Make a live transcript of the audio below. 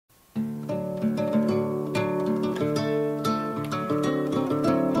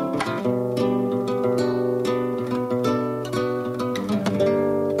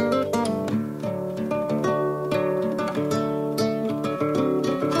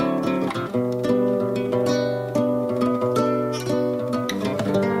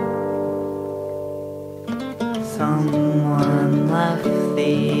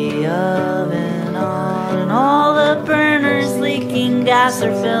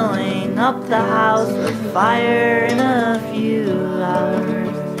filling up the house with fire in a few hours.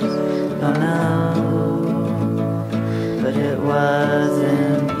 Oh no, but it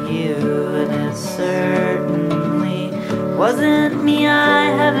wasn't you, and it certainly wasn't me. I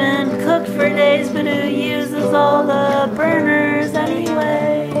haven't cooked for days, but who uses all the burners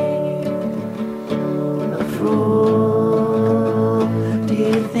anyway? A fool, do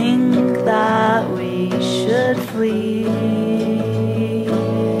you think that we should flee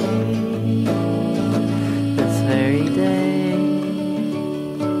this very day?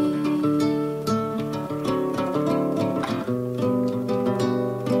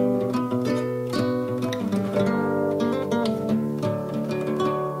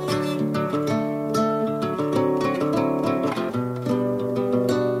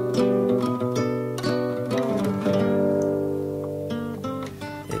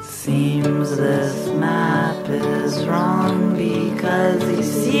 Seems this map is wrong, because you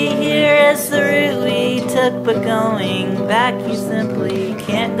see here is the route we took, but going back you simply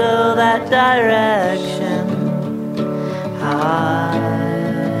can't go that direction.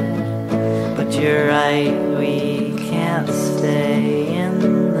 But you're right, we can't stay in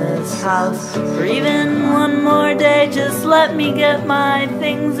this house for even one more day. Just let me get my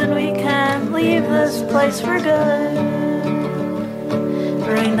things and we can leave this place for good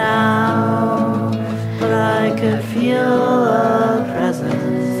right now. But I could feel a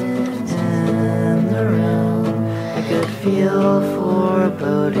presence in the room. I could feel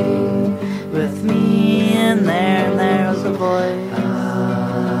foreboding with me in there, and there was a voice.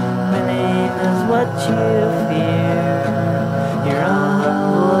 My name is what you